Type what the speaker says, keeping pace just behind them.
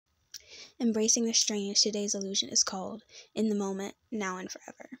Embracing the strange, today's illusion is called In the Moment, Now and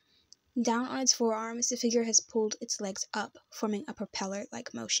Forever. Down on its forearms, the figure has pulled its legs up, forming a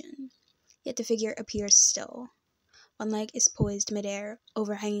propeller-like motion. Yet the figure appears still. One leg is poised midair,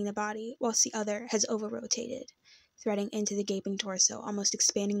 overhanging the body, whilst the other has over-rotated, threading into the gaping torso, almost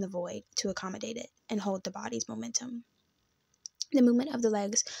expanding the void to accommodate it and hold the body's momentum. The movement of the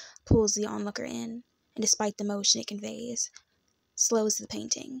legs pulls the onlooker in, and despite the motion it conveys, slows the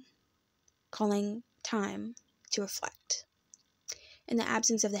painting, calling time to reflect. In the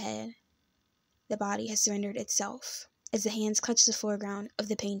absence of the head, the body has surrendered itself, as the hands clutch the foreground of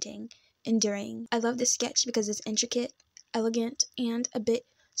the painting, enduring. I love this sketch because it's intricate, elegant, and a bit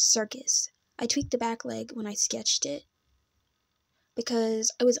circus. I tweaked the back leg when I sketched it,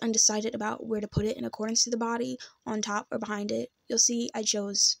 because I was undecided about where to put it in accordance to the body, on top or behind it. You'll see I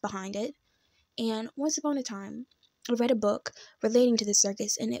chose behind it. And once upon a time, I read a book relating to the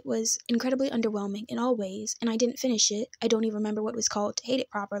circus, and it was incredibly underwhelming in all ways, and I didn't finish it. I don't even remember what it was called to hate it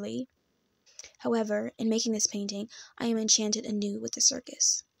properly. However, in making this painting, I am enchanted anew with the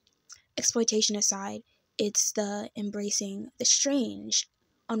circus. Exploitation aside, it's the embracing the strange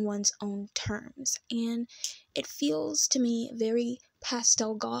on one's own terms, and it feels to me very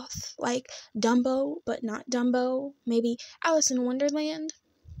pastel goth, like Dumbo, but not Dumbo, maybe Alice in Wonderland.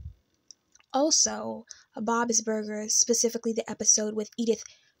 Also, Bob's Burgers, specifically the episode with Edith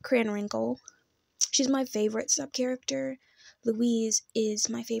Cranwrinkle. She's my favorite sub-character. Louise is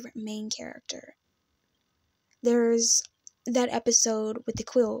my favorite main character. There's that episode with the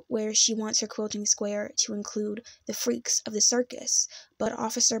quilt where she wants her quilting square to include the freaks of the circus, but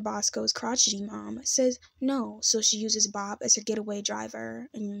Officer Bosco's crotchety mom says no, so she uses Bob as her getaway driver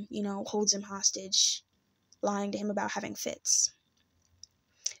and, holds him hostage, lying to him about having fits.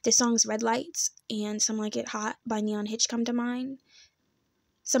 The songs Red Lights and Some Like It Hot by Neon Hitch come to mind.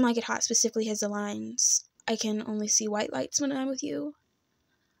 Some Like It Hot specifically has the lines, I can only see white lights when I'm with you.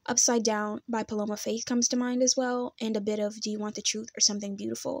 Upside Down by Paloma Faith comes to mind as well, and a bit of Do You Want the Truth or Something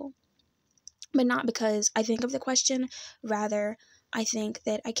Beautiful? But not because I think of the question, rather, I think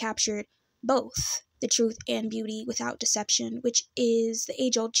that I captured both the truth and beauty without deception, which is the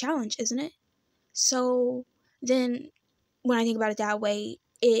age-old challenge, isn't it? So then, when I think about it that way,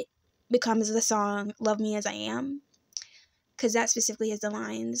 it becomes the song Love Me As I Am, because that specifically has the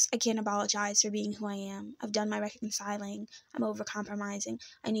lines, I can't apologize for being who I am. I've done my reconciling. I'm over-compromising.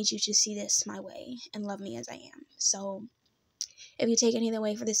 I need you to see this my way and love me as I am. So if you take anything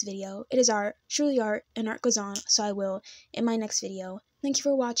away for this video, it is art, truly art, and art goes on, so I will in my next video. Thank you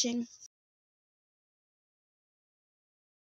for watching.